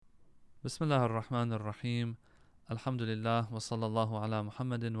Bismillah ar-Rahman ar-Rahim. Alhamdulillah wa sallallahu ala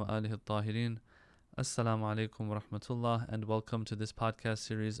Muhammadin wa alihi al-tahirin. Assalamu alaikum wa rahmatullah, and welcome to this podcast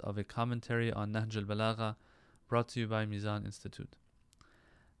series of a commentary on Nahj al-Balagha brought to you by Mizan Institute.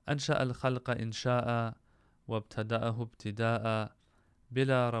 أنشأ الخلق إنشاء وابتدأه ابتداء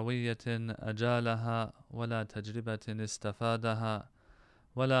بلا روية أجالها ولا تجربة استفادها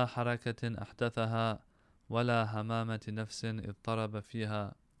ولا حركة أحدثها ولا همامة نفس اضطرب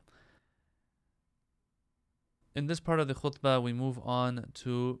فيها. In this part of the khutbah, we move on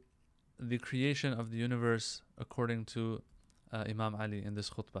to the creation of the universe according to Imam Ali in this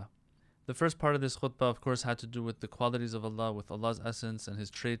khutbah. The first part of this khutbah, of course, had to do with the qualities of Allah, with Allah's essence and His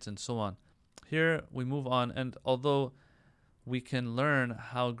traits and so on. Here we move on, and although we can learn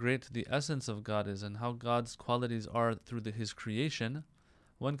how great the essence of God is and how God's qualities are through His creation,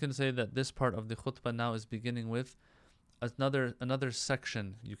 one can say that this part of the khutbah now is beginning with another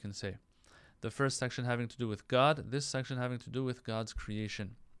section, you can say. The first section having to do with God, this section having to do with God's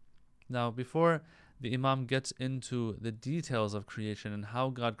creation. Now, before the Imam gets into the details of creation and how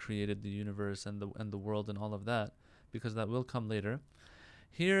God created the universe and the world and all of that, because that will come later,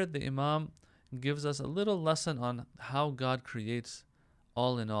 here the Imam gives us a little lesson on how God creates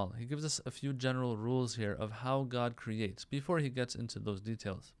all in all. He gives us a few general rules here of how God creates before he gets into those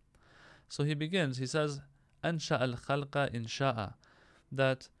details. So he begins, he says, أَنْشَأَ الْخَلْقَ إِنْشَاءَ,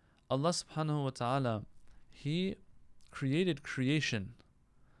 that Allah subhanahu wa ta'ala, He created creation.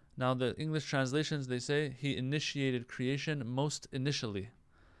 Now the English translations, they say He initiated creation most initially.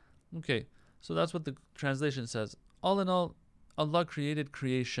 Okay, so that's what the translation says. All in all, Allah created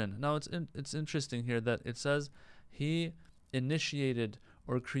creation. Now it's interesting here that it says He initiated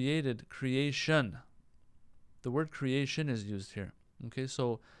or created creation. The word creation is used here. Okay,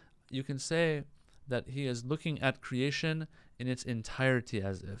 so you can say that He is looking at creation in its entirety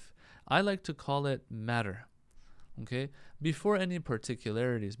as if. I like to call it matter. Okay? Before any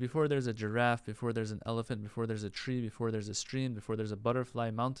particularities, before there's a giraffe, before there's an elephant, before there's a tree, before there's a stream, before there's a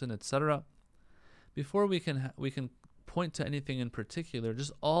butterfly, mountain, etc. Before we can point to anything in particular,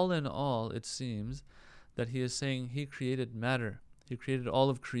 just all in all, it seems that he is saying He created matter. He created all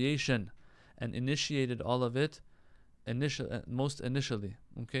of creation and initiated all of it most initially.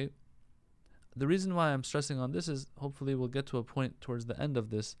 Okay? The reason why I'm stressing on this is hopefully we'll get to a point towards the end of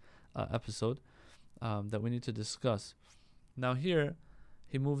this episode that we need to discuss. Now here,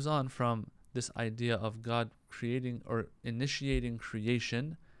 he moves on from this idea of God creating or initiating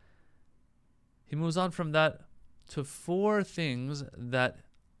creation. He moves on from that to four things that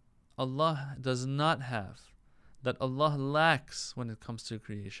Allah does not have, that Allah lacks when it comes to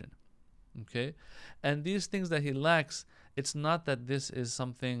creation. Okay? And these things that He lacks, it's not that this is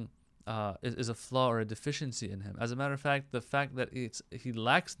something is a flaw or a deficiency in Him. As a matter of fact, the fact that He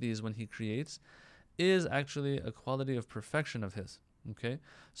lacks these when He creates is actually a quality of perfection of His. Okay?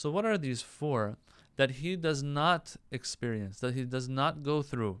 So what are these four that He does not experience, that He does not go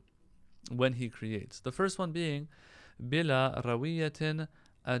through when He creates? The first one being bila rawiyatin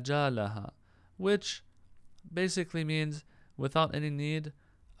ajalaha, which basically means without any need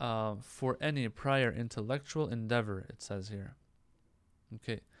for any prior intellectual endeavor, it says here.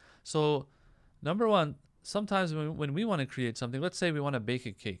 Okay. So, number one, sometimes when we want to create something, let's say we want to bake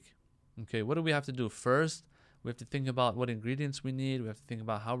a cake. Okay, what do we have to do first? We have to think about what ingredients we need. We have to think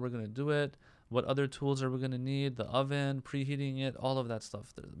about how we're going to do it. What other tools are we going to need? The oven, preheating it, all of that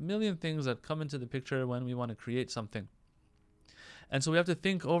stuff. There's a million things that come into the picture when we want to create something. And so we have to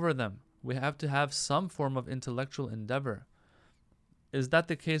think over them. We have to have some form of intellectual endeavor. Is that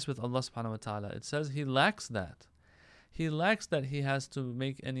the case with Allah subhanahu wa ta'ala? It says He lacks that. He lacks that He has to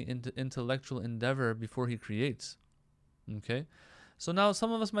make any intellectual endeavor before He creates. Okay? So now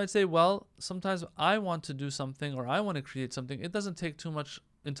some of us might say, well, sometimes I want to do something or I want to create something. It doesn't take too much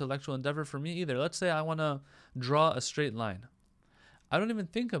intellectual endeavor for me either. Let's say I want to draw a straight line. I don't even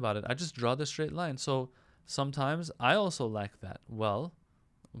think about it. I just draw the straight line. So sometimes I also lack that. Well,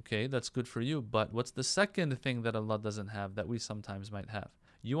 okay, that's good for you. But what's the second thing that Allah doesn't have that we sometimes might have?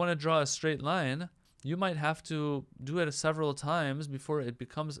 You want to draw a straight line, you might have to do it several times before it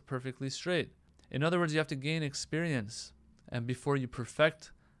becomes perfectly straight. In other words, you have to gain experience and before you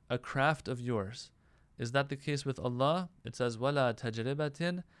perfect a craft of yours. Is that the case with Allah? It says, وَلَا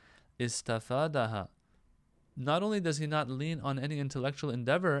تَجْرِبَةٍ إِسْتَفَادَهَا. Not only does He not lean on any intellectual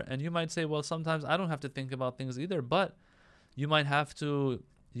endeavor, and you might say, well, sometimes I don't have to think about things either, but you might have to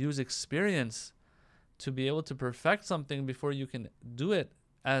use experience to be able to perfect something before you can do it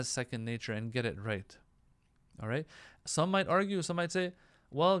as second nature and get it right. All right? Some might argue, some might say,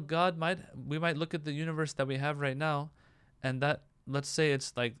 well, we might look at the universe that we have right now, and that let's say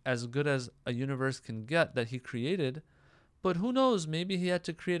it's like as good as a universe can get that he created, but who knows, maybe he had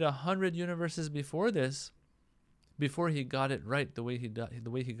to create 100 universes before this, before he got it right the way he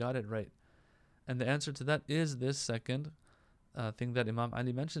got it right. And the answer to that is this second thing that Imam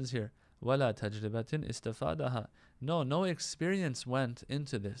Ali mentions here. وَلَا تَجْرِبَةٍ إِسْتَفَادَهَا. No experience went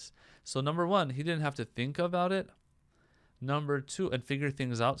into this. So number one, he didn't have to think about it. Number two, and figure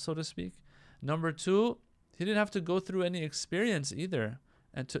things out, so to speak. Number two, he didn't have to go through any experience either,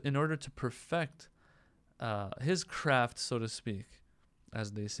 and in order to perfect his craft, so to speak,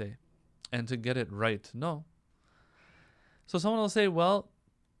 as they say, and to get it right. No. So someone will say, well,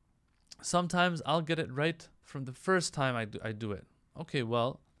 sometimes I'll get it right from the first time I do it. Okay,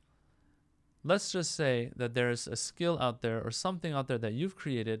 well, let's just say that there's a skill out there or something out there that you've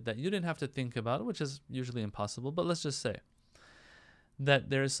created that you didn't have to think about, which is usually impossible, but let's just say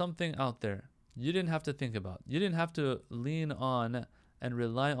that there is something out there you didn't have to think about. You didn't have to lean on and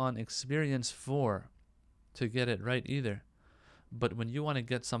rely on experience to get it right either. But when you want to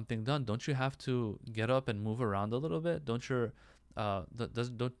get something done, don't you have to get up and move around a little bit? Doesn't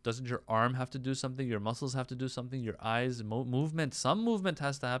your arm have to do something? Your muscles have to do something? Your eyes, movement, some movement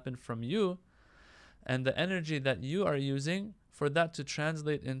has to happen from you. And the energy that you are using for that to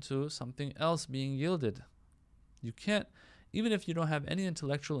translate into something else being yielded. You can't, even if you don't have any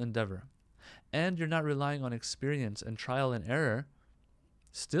intellectual endeavor, and you're not relying on experience and trial and error,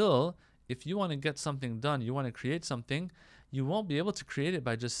 still, if you want to get something done, you want to create something, you won't be able to create it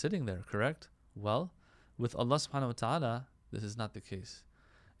by just sitting there, correct? Well, with Allah subhanahu wa ta'ala, this is not the case.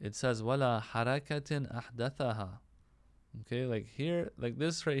 It says, وَلَا حَرَكَةٍ أَحْدَثَهَا. Okay, like here, like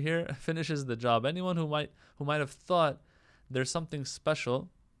this right here finishes the job. Anyone who might have thought there's something special,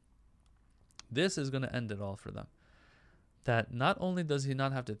 this is going to end it all for them. That not only does he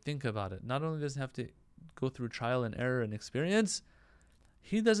not have to think about it, not only does he have to go through trial and error and experience,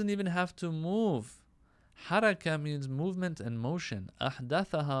 he doesn't even have to move. Haraka means movement and motion.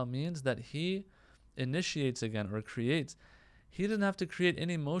 Ahdathaha means that he initiates again or creates. He doesn't have to create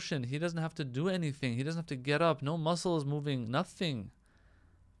any motion. He doesn't have to do anything. He doesn't have to get up. No muscles moving. Nothing.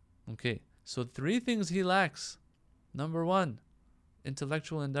 Okay, so 3 things he lacks. Number 1,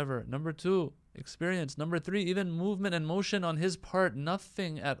 intellectual endeavor. Number 2, experience. Number 3, even movement and motion on his part.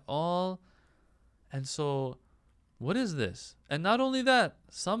 Nothing at all. And so, what is this? And not only that,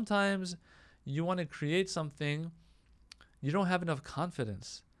 sometimes you want to create something, you don't have enough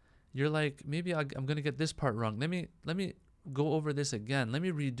confidence. You're like, maybe I'm going to get this part wrong. Let me go over this again. Let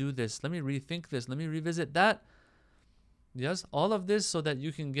me redo this. Let me rethink this. Let me revisit that. Yes, all of this so that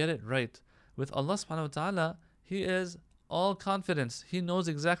you can get it right. With Allah subhanahu wa ta'ala, He is all confidence. He knows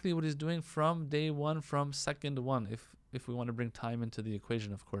exactly what He's doing from day 1, from second 1. If we want to bring time into the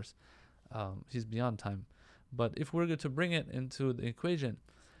equation, of course. He's beyond time. But if we're going to bring it into the equation,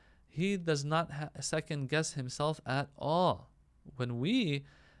 He does not second guess Himself at all. When we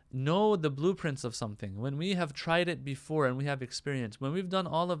know the blueprints of something, when we have tried it before and we have experience, when we've done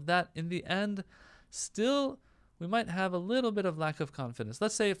all of that, in the end, still we might have a little bit of lack of confidence.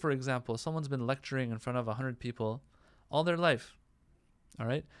 Let's say, for example, someone's been lecturing in front of 100 people all their life. All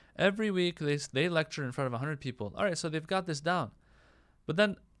right? Every week they lecture in front of 100 people. All right, so they've got this down. But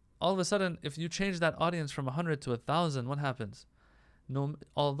then all of a sudden, if you change that audience from 100 to 1,000, what happens? No,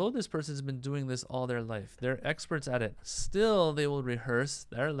 although this person's been doing this all their life, they're experts at it, still they will rehearse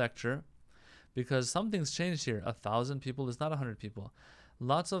their lecture because something's changed here. 1,000 people is not 100 people.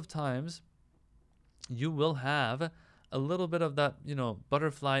 Lots of times you will have a little bit of that,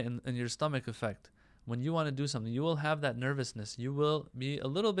 butterfly in your stomach effect. When you want to do something, you will have that nervousness. You will be a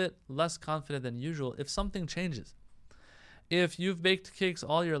little bit less confident than usual if something changes. If you've baked cakes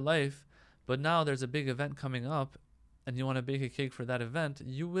all your life, but now there's a big event coming up, and you want to bake a cake for that event,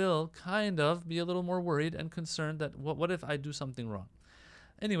 you will kind of be a little more worried and concerned that what if I do something wrong?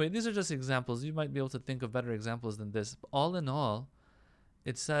 Anyway, these are just examples. You might be able to think of better examples than this. All in all,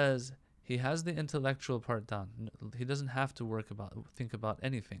 it says he has the intellectual part down. He doesn't have to think about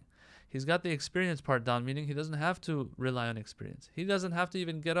anything. He's got the experience part down, meaning he doesn't have to rely on experience. He doesn't have to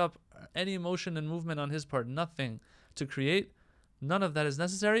even get up, any motion and movement on his part, nothing to create. None of that is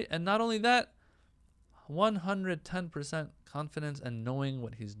necessary. And not only that, 110% confidence and knowing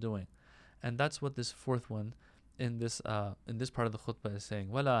what he's doing. And that's what this 4th one in this part of the khutbah is saying.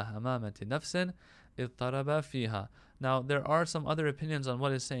 وَلَا هَمَامَةِ نَفْسٍ اضْطَرَبَ فِيهَا. Now, there are some other opinions on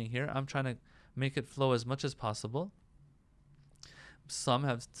what it's saying here. I'm trying to make it flow as much as possible. Some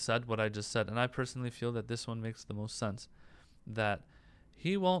have said what I just said, and I personally feel that this one makes the most sense. That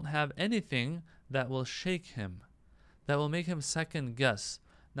he won't have anything that will shake him, that will make him second guess,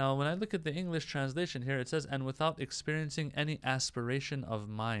 Now, when I look at the English translation here, it says, and without experiencing any aspiration of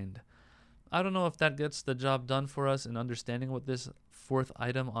mind. I don't know if that gets the job done for us in understanding what this fourth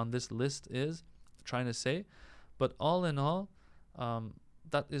item on this list is trying to say. But all in all,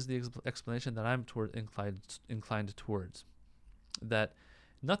 that is the explanation that I'm inclined towards. That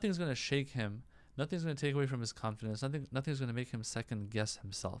nothing's going to shake him. Nothing's going to take away from his confidence. Nothing's going to make him second guess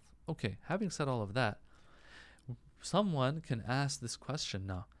himself. Okay, having said all of that, someone can ask this question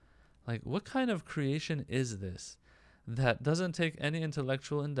now. Like, what kind of creation is this that doesn't take any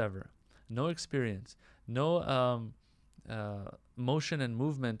intellectual endeavor, no experience, no motion and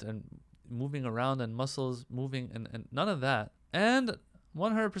movement and moving around and muscles moving and none of that, and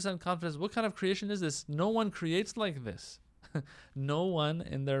 100% confidence? What kind of creation is this? No one creates like this. No one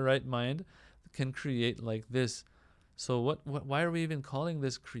in their right mind can create like this. So why are we even calling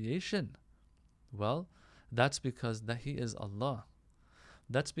this creation? Well, that's because that He is Allah.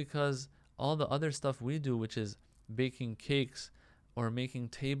 That's because all the other stuff we do, which is baking cakes or making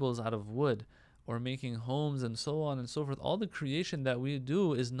tables out of wood or making homes and so on and so forth, all the creation that we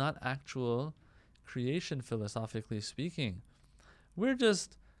do is not actual creation, philosophically speaking. We're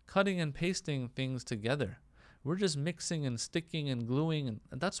just cutting and pasting things together. We're just mixing and sticking and gluing, and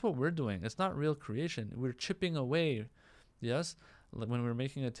that's what we're doing. It's not real creation. We're chipping away. Yes, like when we're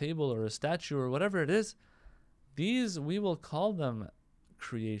making a table or a statue or whatever it is, these we will call them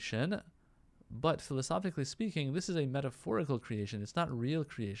creation, but philosophically speaking, this is a metaphorical creation. It's not real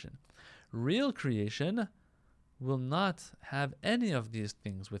creation. Real creation will not have any of these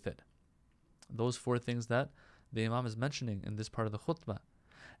things with it. Those four things that the Imam is mentioning in this part of the khutbah.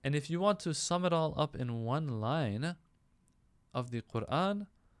 And if you want to sum it all up in one line of the Quran,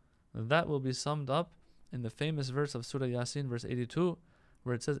 that will be summed up in the famous verse of Surah Yasin, verse 82,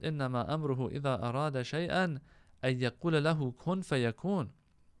 where it says, إِنَّمَا أَمْرُهُ إِذَا أَرَادَ شَيْئًا أَن يَقُولَ لَهُ كُن فَيَكُونَ.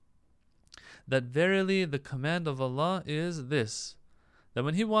 That verily the command of Allah is this, that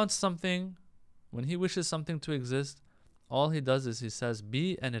when He wants something, when He wishes something to exist, all He does is He says,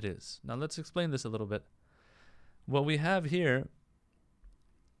 be, and it is. Now let's explain this a little bit. What we have here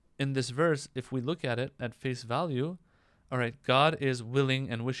in this verse, if we look at it at face value, all right, God is willing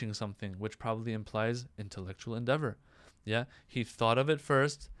and wishing something, which probably implies intellectual endeavor. Yeah, He thought of it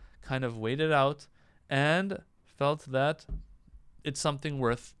first, kind of weighed it out, and felt that it's something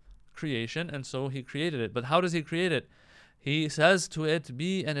worth creation, and so He created it. But how does He create it? He says to it,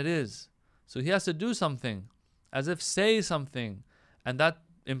 be, and it is. So He has to do something, as if say something, and that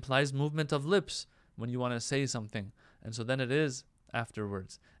implies movement of lips when you want to say something. And so then it is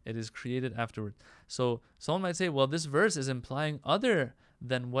afterwards. It is created afterwards. So someone might say, well, this verse is implying other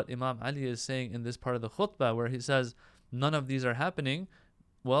than what Imam Ali is saying in this part of the khutbah, where he says none of these are happening.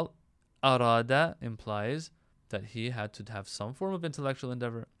 Well, arada implies that he had to have some form of intellectual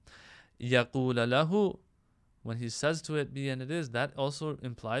endeavor. Yaqul lahu, when he says to it, be, and it is, that also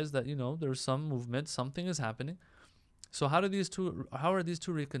implies that, there's some movement, something is happening. So how are these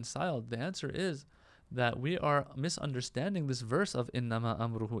two reconciled? The answer is that we are misunderstanding this verse of إِنَّمَا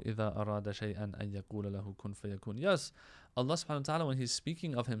أَمْرُهُ إِذَا أَرَادَ شَيْئًا أَن يَقُولَ لَهُ كُن فَيَكُونَ. Yes, Allah subhanahu wa ta'ala, when He's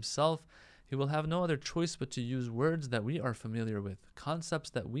speaking of Himself, He will have no other choice but to use words that we are familiar with, concepts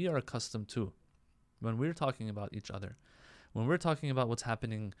that we are accustomed to when we're talking about each other, when we're talking about what's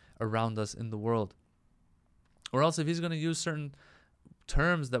happening around us in the world. Or else if He's going to use certain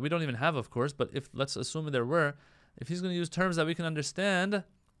terms that we don't even have, of course, but let's assume there were, if He's going to use terms that we can understand,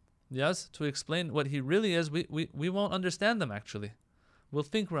 yes, to explain what He really is, we won't understand them actually. We'll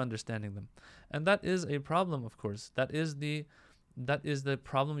think we're understanding them. And that is a problem, of course. That is the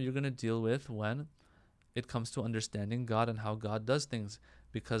problem you're going to deal with when it comes to understanding God and how God does things.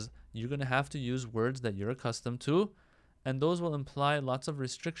 Because you're going to have to use words that you're accustomed to, and those will imply lots of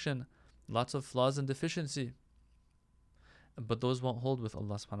restriction, lots of flaws and deficiency. But those won't hold with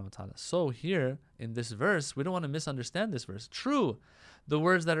Allah subhanahu wa ta'ala. So here, in this verse, we don't want to misunderstand this verse. True, the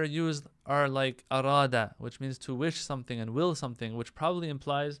words that are used are like arada, which means to wish something and will something, which probably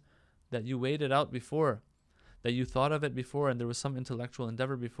implies that you weighed it out before, that you thought of it before, and there was some intellectual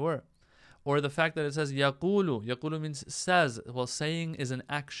endeavor before. Or the fact that it says yaqulu. Yaqulu means says. Well, saying is an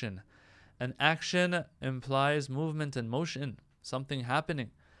action. An action implies movement and motion, something happening.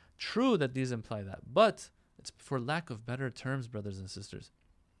 True that these imply that, but it's for lack of better terms, brothers and sisters.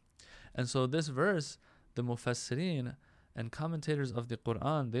 And so this verse, the mufassirin and commentators of the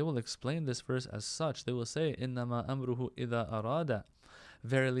Quran, they will explain this verse as such. They will say, إِنَّمَا أَمْرُهُ إِذَا أَرَادَ.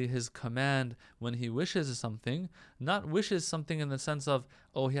 Verily His command when He wishes something, not wishes something in the sense of,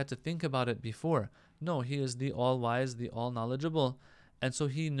 oh, He had to think about it before. No, He is the all-wise, the all-knowledgeable. And so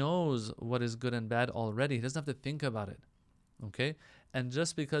He knows what is good and bad already. He doesn't have to think about it. Okay? And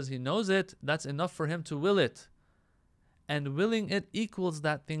just because he knows it, that's enough for him to will it. And willing it equals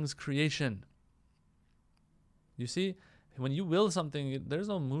that thing's creation. You see, when you will something, there's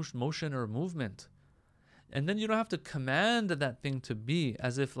no motion or movement. And then you don't have to command that thing to be,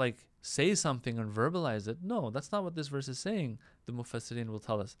 as if like say something and verbalize it. No, that's not what this verse is saying. The Mufassirin will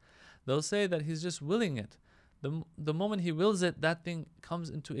tell us. They'll say that he's just willing it. The moment he wills it, that thing comes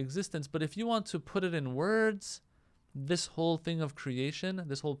into existence. But if you want to put it in words, this whole thing of creation,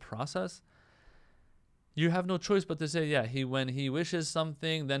 this whole process, you have no choice but to say, yeah, when he wishes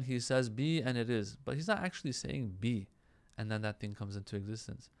something, then he says be, and it is. But he's not actually saying be, and then that thing comes into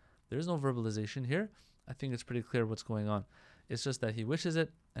existence. There is no verbalization here. I think it's pretty clear what's going on. It's just that he wishes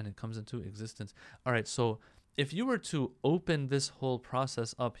it, and it comes into existence. All right, so if you were to open this whole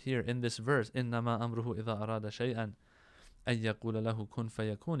process up here in this verse, إِنَّمَا أَمْرُهُ إِذَا أَرَادَ شَيْئًا أَن يَقُولَ لَهُ كُن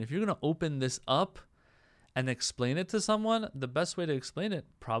فَيَكُونَ. If you're going to open this up and explain it to someone, the best way to explain it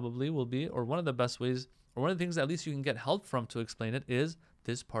probably will be, or one of the best ways, or one of the things at least you can get help from to explain it, is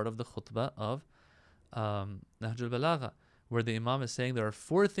this part of the khutbah of Nahj al-Balagha, where the Imam is saying there are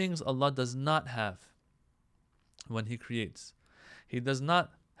 4 things Allah does not have when He creates. He does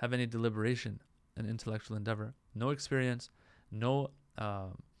not have any deliberation and intellectual endeavor, no experience, no,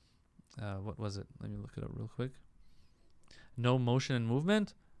 what was it? Let me look it up real quick. No motion and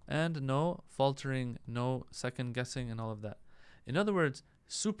movement, and no faltering, no second guessing, and all of that. In other words,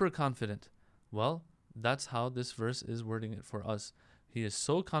 super confident. Well, that's how this verse is wording it for us. He is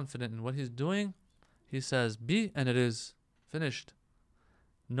so confident in what he's doing, he says, be, and it is finished.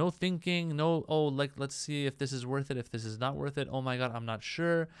 No thinking, no, let's see if this is worth it, if this is not worth it. Oh my God, I'm not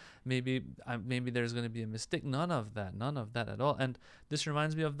sure. Maybe there's going to be a mistake. None of that at all. And this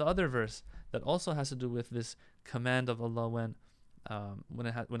reminds me of the other verse that also has to do with this command of Allah when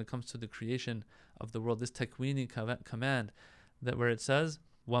it comes to the creation of the world. This takwini command, that where it says,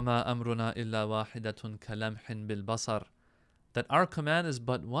 وَمَا أَمْرُنَا إِلَّا وَاحِدَةٌ كَلَمْحٍ بِالْبَصَرِ, that our command is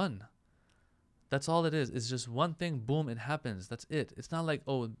but one. That's all it is. It's just one thing, boom, it happens. That's it. It's not like,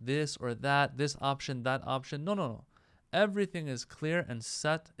 oh, this or that, this option, that option. No. Everything is clear and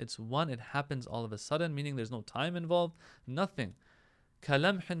set. It's one. It happens all of a sudden, meaning there's no time involved, nothing.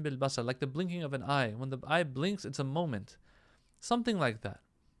 كَلَمْحٍ بِالْبَصَرِ, like the blinking of an eye. When the eye blinks, it's a moment. Something like that.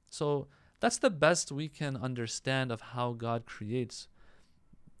 So that's the best we can understand of how God creates.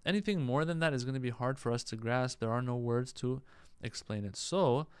 Anything more than that is going to be hard for us to grasp. There are no words to explain it.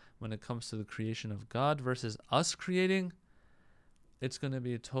 So when it comes to the creation of God versus us creating, it's going to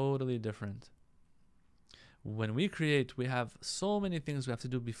be totally different. When we create, we have so many things we have to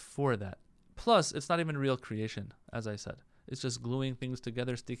do before that. Plus, it's not even real creation, as I said. It's just gluing things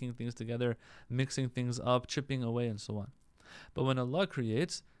together, sticking things together, mixing things up, chipping away, and so on. But when Allah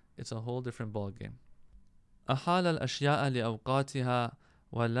creates, it's a whole different ball game. أحال الأشياء لأوقاتها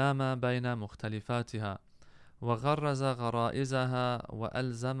ولام بين مختلفاتها وغرز غرائزها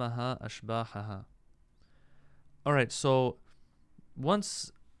وألزمها أشباحها. Alright, so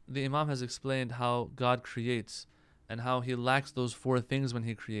once the Imam has explained how God creates and how He lacks those 4 things when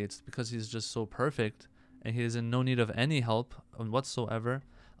He creates because He's just so perfect and He is in no need of any help whatsoever,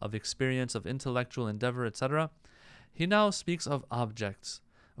 of experience, of intellectual endeavor, etc., He now speaks of objects.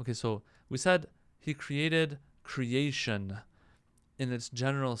 Okay, so we said He created creation in its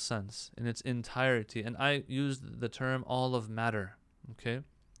general sense, in its entirety. And I used the term all of matter, okay?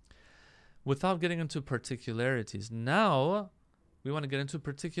 Without getting into particularities. Now, we want to get into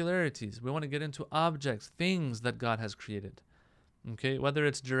particularities. We want to get into objects, things that God has created. Okay? Whether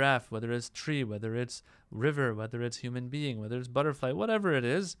it's giraffe, whether it's tree, whether it's river, whether it's human being, whether it's butterfly, whatever it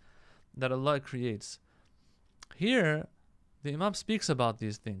is that Allah creates. Here, the Imam speaks about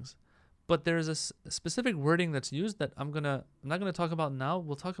these things. But there is a specific wording that's used that I'm not going to talk about now.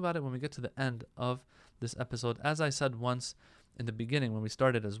 We'll talk about it when we get to the end of this episode, as I said once in the beginning when we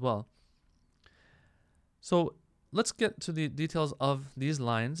started as well. So let's get to the details of these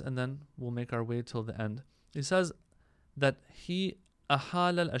lines, and then we'll make our way till the end. He says that He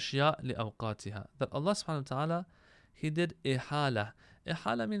أحال الأشياء لأوقاتها, that Allah subhanahu wa ta'ala, He did ihala.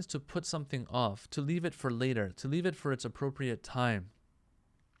 Ihala means to put something off, to leave it for later, to leave it for its appropriate time.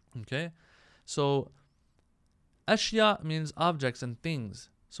 Okay, so ashya means objects and things.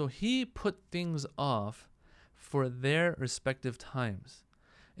 So He put things off for their respective times.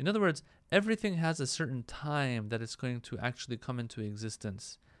 In other words, everything has a certain time that it's going to actually come into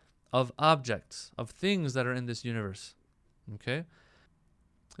existence, of objects, of things that are in this universe. Okay,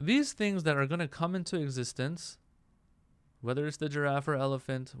 these things that are going to come into existence, whether it's the giraffe or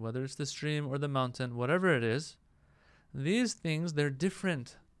elephant, whether it's the stream or the mountain, whatever it is, these things, they're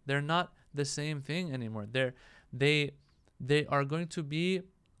different. They're not the same thing anymore. They they are going to be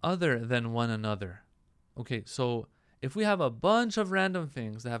other than one another. Okay, so if we have a bunch of random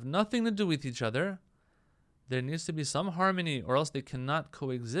things that have nothing to do with each other, there needs to be some harmony, or else they cannot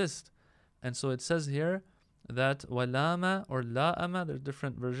coexist. And so it says here that walama or la'ama, there's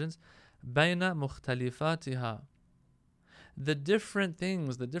different versions, bayna mukhtalifatiha. The different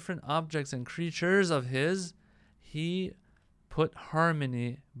things, the different objects and creatures of his, he put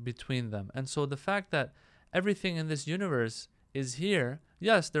harmony between them. And so the fact that everything in this universe is here,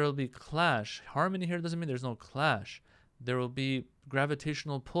 yes, there will be clash. Harmony here doesn't mean there's no clash. There will be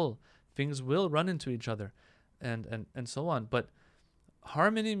gravitational pull. Things will run into each other and so on. But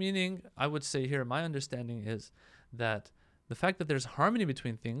harmony meaning, I would say here, my understanding is that the fact that there's harmony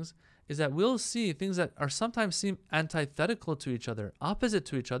between things is that we'll see things that are sometimes seem antithetical to each other, opposite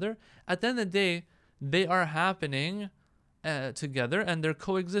to each other. At the end of the day, they are happening together and they're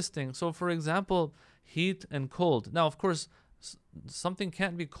coexisting. So for example, heat and cold. Now, of course, something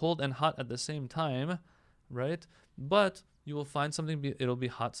can't be cold and hot at the same time, right? But you will find something, it'll be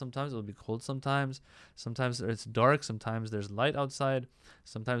hot sometimes, it'll be cold sometimes. Sometimes it's dark, sometimes there's light outside.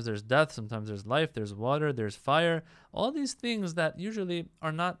 Sometimes there's death, sometimes there's life, there's water, there's fire. All these things that usually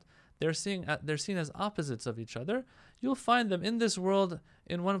are not, they're seen as opposites of each other. You'll find them in this world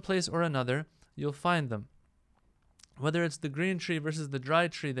in one place or another. You'll find them. Whether it's the green tree versus the dry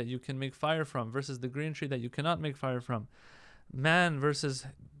tree that you can make fire from versus the green tree that you cannot make fire from. Man versus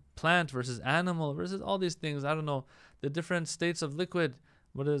plant versus animal versus all these things. I don't know. The different states of liquid.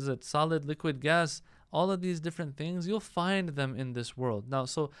 What is it? Solid, liquid, gas. All of these different things, you'll find them in this world. Now,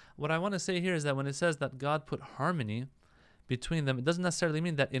 so what I want to say here is that when it says that God put harmony between them, it doesn't necessarily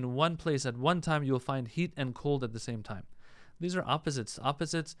mean that in one place at one time you'll find heat and cold at the same time. These are opposites.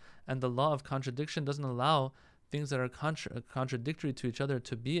 And the law of contradiction doesn't allow things that are contradictory to each other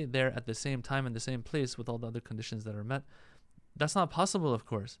to be there at the same time in the same place with all the other conditions that are met. That's not possible, of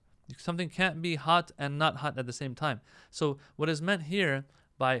course. Something can't be hot and not hot at the same time. So what is meant here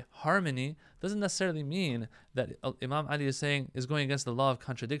by harmony doesn't necessarily mean that Imam Ali is going against the law of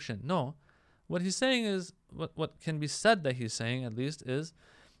contradiction. No. What he's saying is, what can be said that he's saying at least is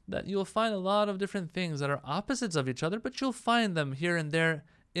that you'll find a lot of different things that are opposites of each other, but you'll find them here and there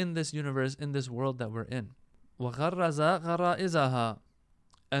in this universe, in this world that we're in. وَغَرَّزَ غَرَائِزَهَا.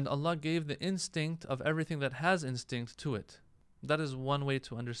 And Allah gave the instinct of everything that has instinct to it. That is one way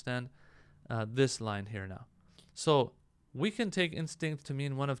to understand this line here now. So we can take instinct to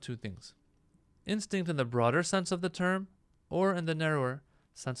mean one of two things. Instinct in the broader sense of the term, or in the narrower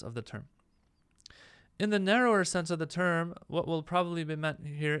sense of the term. In the narrower sense of the term, what will probably be meant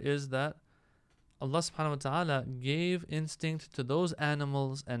here is that Allah subhanahu wa ta'ala gave instinct to those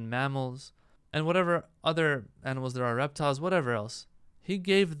animals and mammals and whatever other animals there are, reptiles, whatever else. He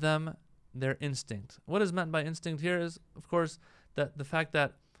gave them their instinct. What is meant by instinct here is, of course, that the fact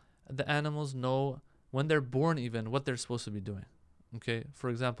that the animals know when they're born even what they're supposed to be doing. Okay, for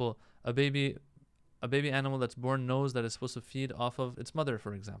example, a baby animal that's born knows that it's supposed to feed off of its mother,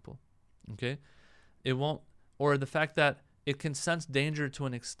 for example. Okay, it won't, or the fact that it can sense danger to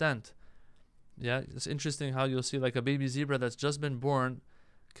an extent. Yeah, it's interesting how you'll see like a baby zebra that's just been born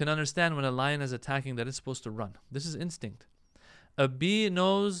can understand when a lion is attacking that it's supposed to run. This is instinct. A bee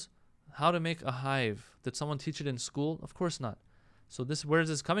knows how to make a hive. Did someone teach it in school? Of course not. So where is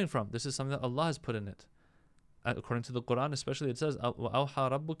this coming from? This is something that Allah has put in it. According to the Quran especially, it says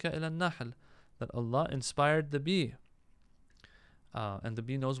وَأَوْحَى رَبُّكَ إِلَى النَّحْلِ, that Allah inspired the bee. And the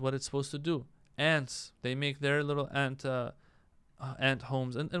bee knows what it's supposed to do. Ants, they make their little ant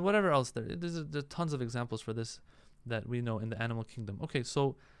homes and whatever else there. There's tons of examples for this that we know in the animal kingdom. Okay,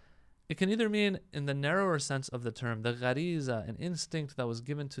 so it can either mean in the narrower sense of the term, the ghariza, an instinct that was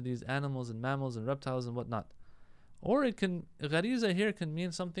given to these animals and mammals and reptiles and whatnot. Or ghariza here can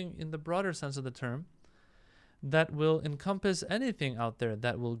mean something in the broader sense of the term that will encompass anything out there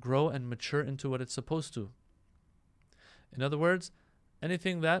that will grow and mature into what it's supposed to. In other words,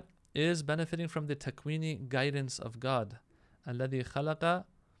 anything that is benefiting from the takwini guidance of God. الَّذِي خَلَقَ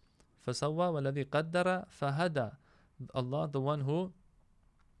فَسَوَّى وَالَّذِي قَدَّرَ فَهَدَى. Allah, the one who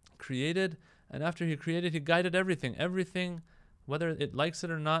created, and after He created, He guided everything. Everything, whether it likes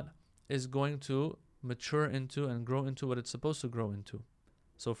it or not, is going to mature into and grow into what it's supposed to grow into.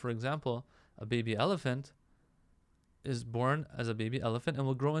 So for example, a baby elephant is born as a baby elephant and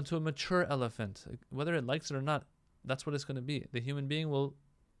will grow into a mature elephant. Whether it likes it or not, that's what it's going to be. The human being will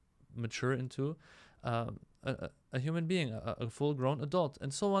mature into a human being, a full-grown adult,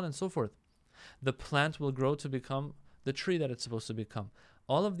 and so on and so forth. The plant will grow to become the tree that it's supposed to become.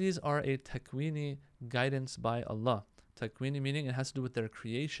 All of these are a takwini guidance by Allah. Takwini meaning it has to do with their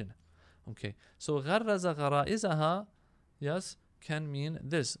creation. Okay, so غَرَّزَ غَرَائِزَهَا, yes, can mean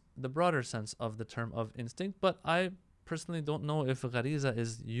this, the broader sense of the term of instinct, but I personally don't know if ghariza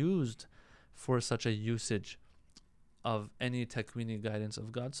is used for such a usage of any takwini guidance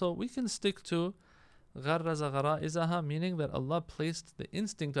of God. So we can stick to gharraza ghara'izaha, meaning that Allah placed the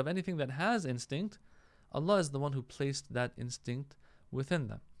instinct of anything that has instinct. Allah is the one who placed that instinct within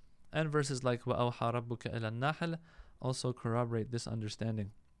them. And verses like وَأَوْحَى رَبُّكَ إِلَى النَّحْلِ also corroborate this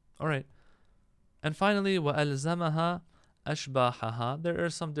understanding. Alright. And finally, وَأَلْزَمَهَا أَشْبَاحَهَا. There are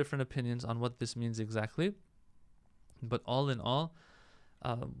some different opinions on what this means exactly. But all in all,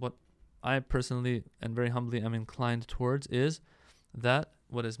 what I personally and very humbly am inclined towards is that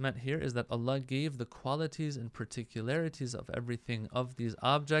what is meant here is that Allah gave the qualities and particularities of everything, of these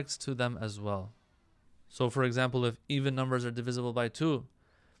objects, to them as well. So for example, if even numbers are divisible by 2,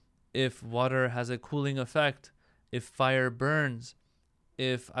 if water has a cooling effect, if fire burns,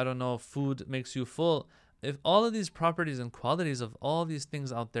 if, I don't know, food makes you full, if all of these properties and qualities of all these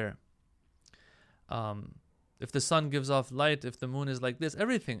things out there, if the sun gives off light, if the moon is like this,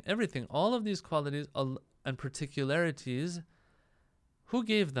 everything, all of these qualities and particularities, who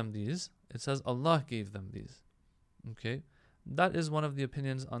gave them these? It says Allah gave them these. Okay? That is one of the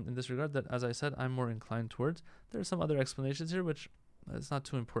opinions in this regard that, as I said, I'm more inclined towards. There are some other explanations here, which it's not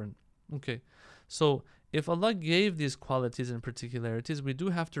too important. Okay, so if Allah gave these qualities and particularities, we do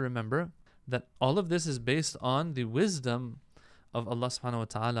have to remember that all of this is based on the wisdom of Allah subhanahu wa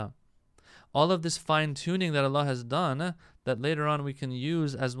ta'ala. All of this fine-tuning that Allah has done, that later on we can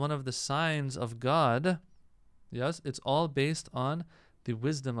use as one of the signs of God, yes, it's all based on the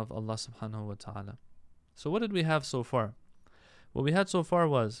wisdom of Allah subhanahu wa ta'ala. So what did we have so far? What we had so far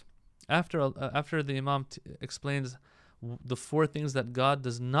was, after the Imam explains the 4 things that God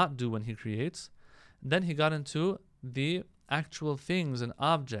does not do when He creates, then he got into the actual things and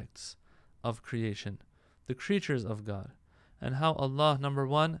objects of creation, the creatures of God, and how Allah, number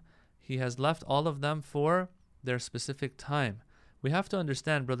 1, He has left all of them for their specific time. We have to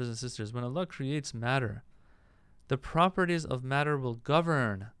understand, brothers and sisters, when Allah creates matter, the properties of matter will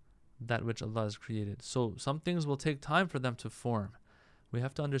govern that which Allah has created. So some things will take time for them to form. We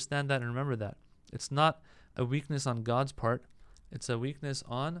have to understand that and remember that. It's not a weakness on God's part. It's a weakness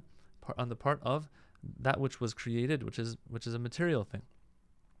on the part of that which was created, which is a material thing.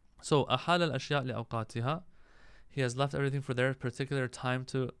 So أَحَالَ الْأَشْيَاء لِأَوْقَاتِهَا. He has left everything for their particular time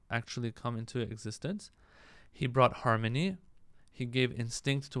to actually come into existence. He brought harmony. He gave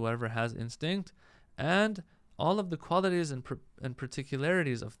instinct to whatever has instinct. And all of the qualities and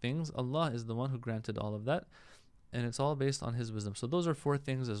particularities of things, Allah is the one who granted all of that. And it's all based on His wisdom. So those are 4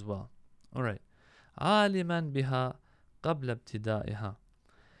 things as well. Alright. عَالِمًا بِهَا قَبْلَ ابْتِدَائِهَا.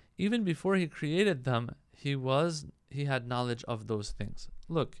 Even before He created them, He had knowledge of those things.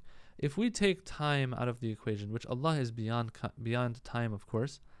 Look, if we take time out of the equation, which Allah is beyond time, of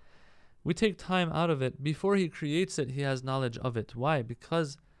course, we take time out of it, before He creates it, He has knowledge of it. Why?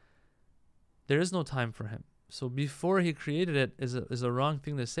 Because there is no time for Him. So before He created it is a wrong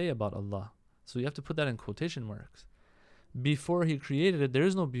thing to say about Allah. So you have to put that in quotation marks. Before He created it, there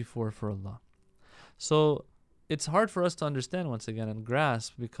is no before for Allah. So it's hard for us to understand once again and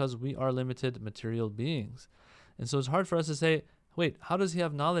grasp because we are limited material beings. And so it's hard for us to say, wait, how does He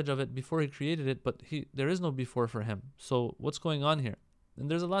have knowledge of it before He created it, but there is no before for Him? So what's going on here?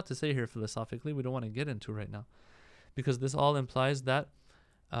 And there's a lot to say here philosophically we don't want to get into right now, because this all implies that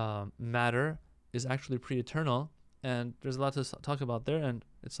matter is actually pre-eternal, and there's a lot to talk about there, and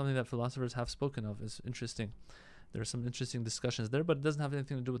it's something that philosophers have spoken of. It's interesting. There are some interesting discussions there, but it doesn't have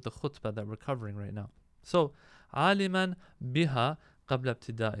anything to do with the khutbah that we're covering right now. So, عَالِمًا بِهَا قَبْلَ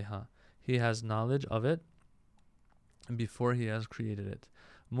ابْتِدَائِهَا. He has knowledge of it before He has created it.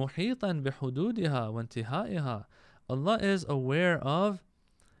 مُحِيطًا بِحُدُودِهَا وَانْتِهَائِهَا. Allah is aware of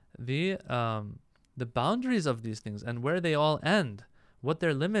the boundaries of these things and where they all end, what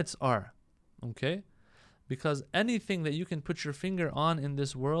their limits are. Okay? Because anything that you can put your finger on in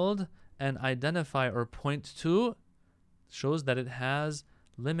this world and identify or point to shows that it has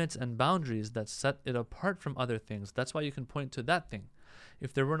limits and boundaries that set it apart from other things. That's why you can point to that thing.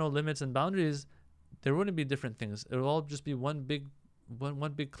 If there were no limits and boundaries, there wouldn't be different things. It would all just be one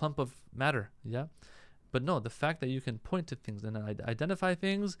big clump of matter. Yeah? But no, the fact that you can point to things and identify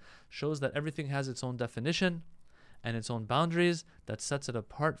things shows that everything has its own definition and its own boundaries that sets it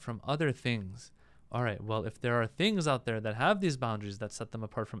apart from other things. Alright, well, if there are things out there that have these boundaries that set them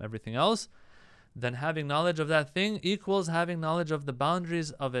apart from everything else, then having knowledge of that thing equals having knowledge of the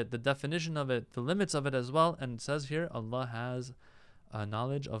boundaries of it, the definition of it, the limits of it as well. And it says here, Allah has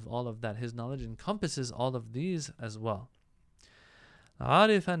knowledge of all of that. His knowledge encompasses all of these as well.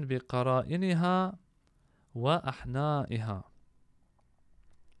 عَارِفًا بِقَرَائِنِهَا وأحنائها.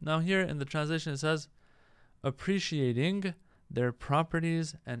 Now here in the translation it says, appreciating their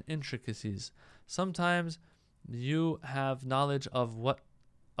properties and intricacies. Sometimes you have knowledge of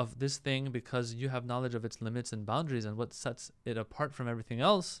this thing because you have knowledge of its limits and boundaries and what sets it apart from everything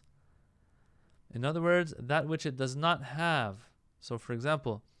else. In other words, that which it does not have. So for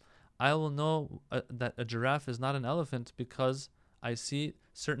example, I will know that a giraffe is not an elephant because I see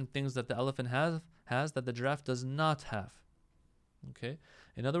certain things that the elephant has that the giraffe does not have. Okay?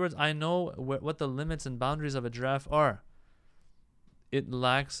 In other words, I know what the limits and boundaries of a giraffe are. It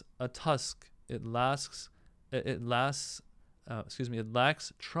lacks a tusk. It lacks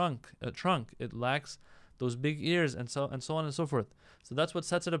trunk. It lacks those big ears, and so on and so forth. So that's what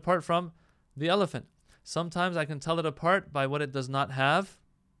sets it apart from the elephant. Sometimes I can tell it apart by what it does not have,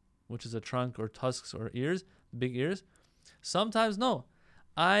 which is a trunk or tusks or ears, big ears. Sometimes no.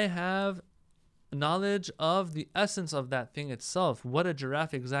 I have knowledge of the essence of that thing itself, what a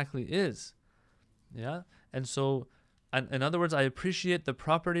giraffe exactly is. Yeah? And so, in other words, I appreciate the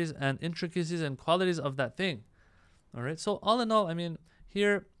properties and intricacies and qualities of that thing. All right? So, all in all, I mean,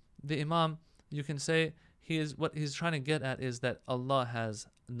 here, the Imam, you can say, what he's trying to get at is that Allah has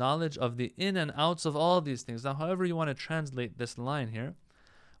knowledge of the in and outs of all these things. Now, however you want to translate this line here,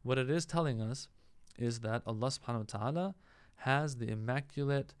 what it is telling us is that Allah subhanahu wa ta'ala has the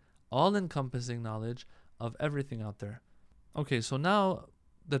immaculate, all-encompassing knowledge of everything out there. Okay, so now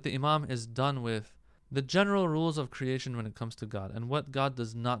that the Imam is done with the general rules of creation when it comes to God and what God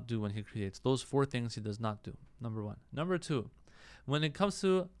does not do when He creates, those 4 things He does not do, number 1. Number 2, when it comes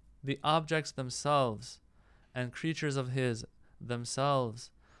to the objects themselves and creatures of His themselves,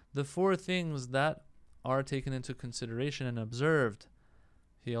 the 4 things that are taken into consideration and observed,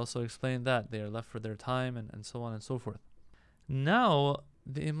 He also explained that they are left for their time and so on and so forth. Now,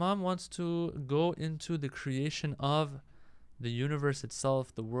 the Imam wants to go into the creation of the universe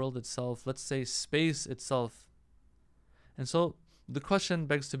itself, the world itself, let's say space itself. And so the question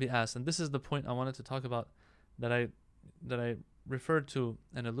begs to be asked, and this is the point I wanted to talk about that I referred to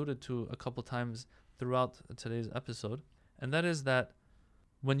and alluded to a couple times throughout today's episode, and that is that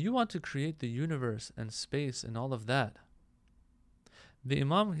when you want to create the universe and space and all of that, the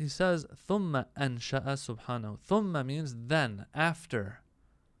Imam, he says, ثُمَّ أَنْشَأَ سُبْحَانَهُ. ثُمَّ means then, after,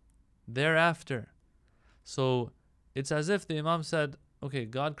 thereafter. So it's as if the Imam said, okay,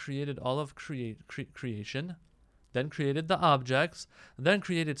 God created all of creation, then created the objects, then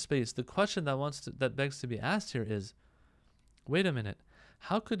created space. The question that begs to be asked here is, wait a minute,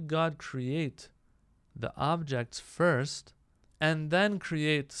 how could God create the objects first and then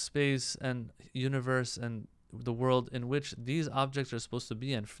create space and universe and the world in which these objects are supposed to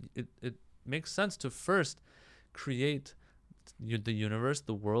be in? It makes sense to first create the universe,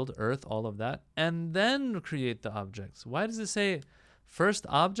 the world, earth, all of that, and then create the objects. Why does it say first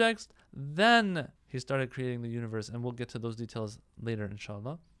objects, then He started creating the universe? And we'll get to those details later,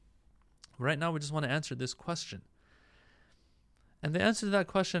 inshallah. Right now, we just want to answer this question. And the answer to that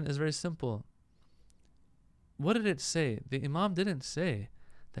question is very simple. What did it say? The Imam didn't say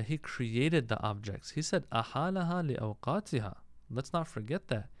that He created the objects. He said, أَحَالَهَا لِأَوْقَاتِهَا. Let's not forget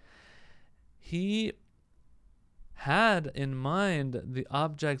that. He had in mind the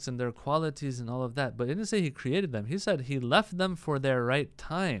objects and their qualities and all of that, but He didn't say He created them. He said He left them for their right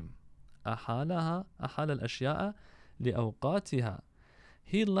time. أَحَالَهَا أَحَالَ الْأَشْيَاءَ لِأَوْقَاتِهَا.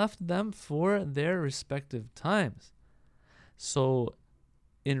 He left them for their respective times. So,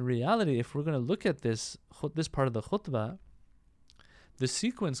 in reality, if we're going to look at this part of the khutbah, the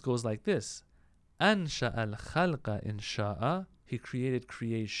sequence goes like this. أَنْشَأَ الْخَلْقَ إِنْشَاءَ. He created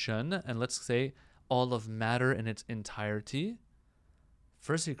creation, and let's say all of matter in its entirety.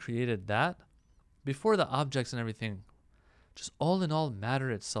 First He created that, before the objects and everything. Just all in all,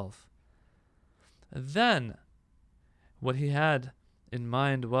 matter itself. Then, what He had in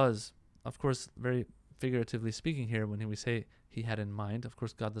mind was, of course, very figuratively speaking here, when we say He had in mind, of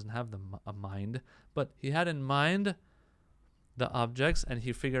course God doesn't have a mind, but He had in mind the objects, and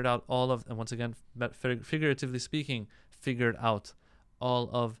He figured out and once again, figuratively speaking, figured out all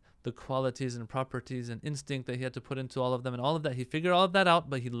of the qualities and properties and instinct that He had to put into all of them, and all of that. He figured all of that out,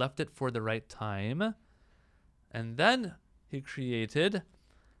 but He left it for the right time. And then He created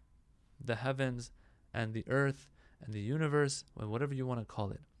the heavens and the earth and the universe, whatever you want to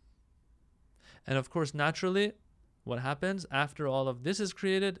call it. And of course, naturally, what happens after all of this is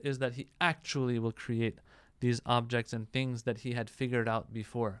created is that He actually will create these objects and things that He had figured out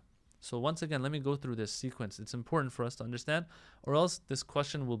before. So once again, let me go through this sequence. It's important for us to understand, or else this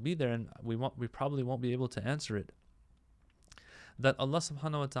question will be there and we probably won't be able to answer it. That Allah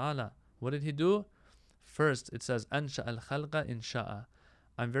subhanahu wa ta'ala, what did He do? First, it says أنشأ الخلق إنشاء.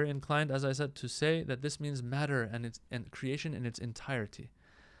 I'm very inclined, as I said, to say that this means matter and creation in its entirety.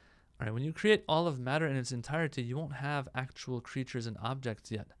 All right, when you create all of matter in its entirety, you won't have actual creatures and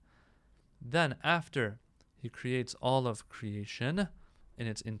objects yet. Then, after he creates all of creation in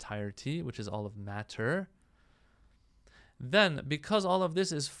its entirety, which is all of matter, then, because all of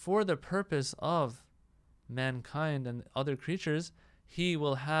this is for the purpose of mankind and other creatures, he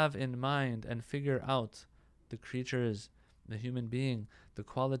will have in mind and figure out the creatures, the human being, the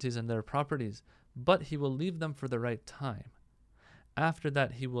qualities and their properties, but he will leave them for the right time. After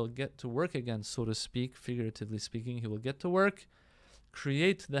that, he will get to work again, so to speak, figuratively speaking. He will get to work,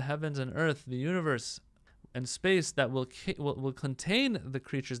 create the heavens and earth, the universe and space that will contain the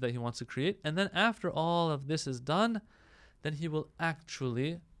creatures that he wants to create. And then after all of this is done, then he will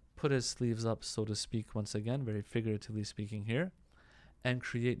actually put his sleeves up, so to speak, once again, very figuratively speaking here, and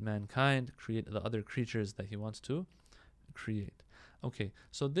create mankind, create the other creatures that he wants to create. Okay,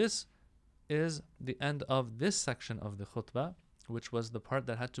 so this is the end of this section of the khutbah, which was the part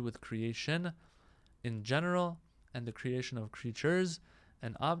that had to do with creation in general and the creation of creatures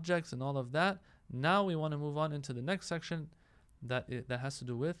and objects and all of that. Now we want to move on into the next section that has to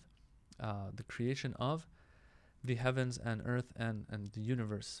do with the creation of the heavens and earth and the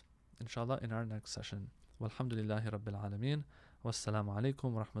universe. Inshallah, in our next session. Walhamdulillahi Rabbil Alameen. Wassalamu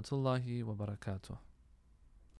alaikum wa rahmatullahi wa barakatuh.